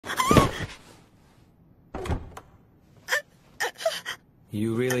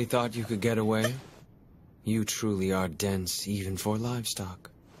You really thought you could get away? You truly are dense, even for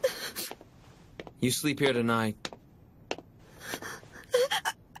livestock. You sleep here tonight.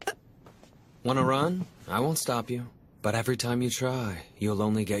 Wanna run? I won't stop you. But every time you try, you'll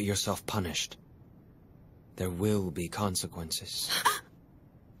only get yourself punished. There will be consequences.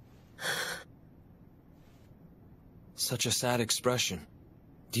 Such a sad expression.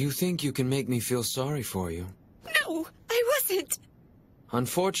 Do you think you can make me feel sorry for you? No, I wasn't.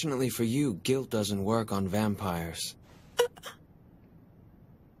 Unfortunately for you, guilt doesn't work on vampires.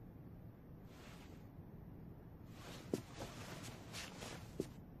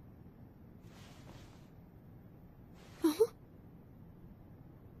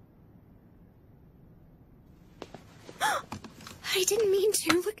 I didn't mean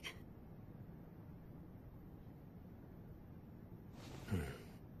to. Look.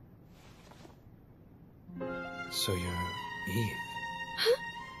 So you're Eve.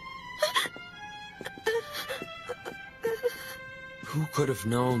 Who could have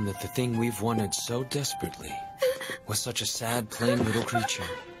known that the thing we've wanted so desperately was such a sad, plain little creature?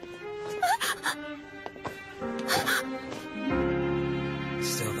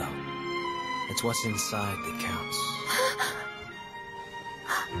 Still though, it's what's inside that counts.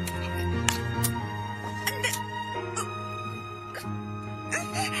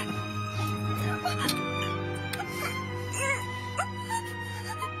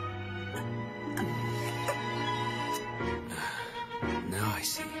 Now I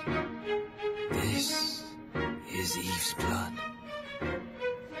see. This is Eve's blood.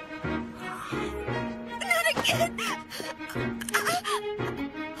 Not again!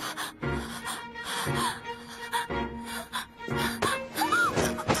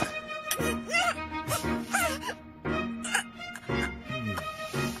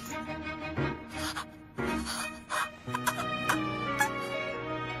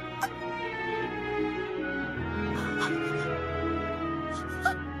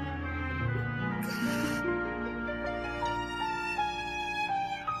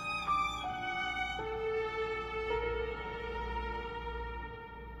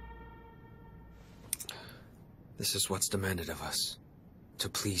 This is what's demanded of us, to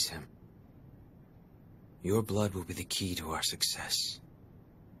please him. Your blood will be the key to our success.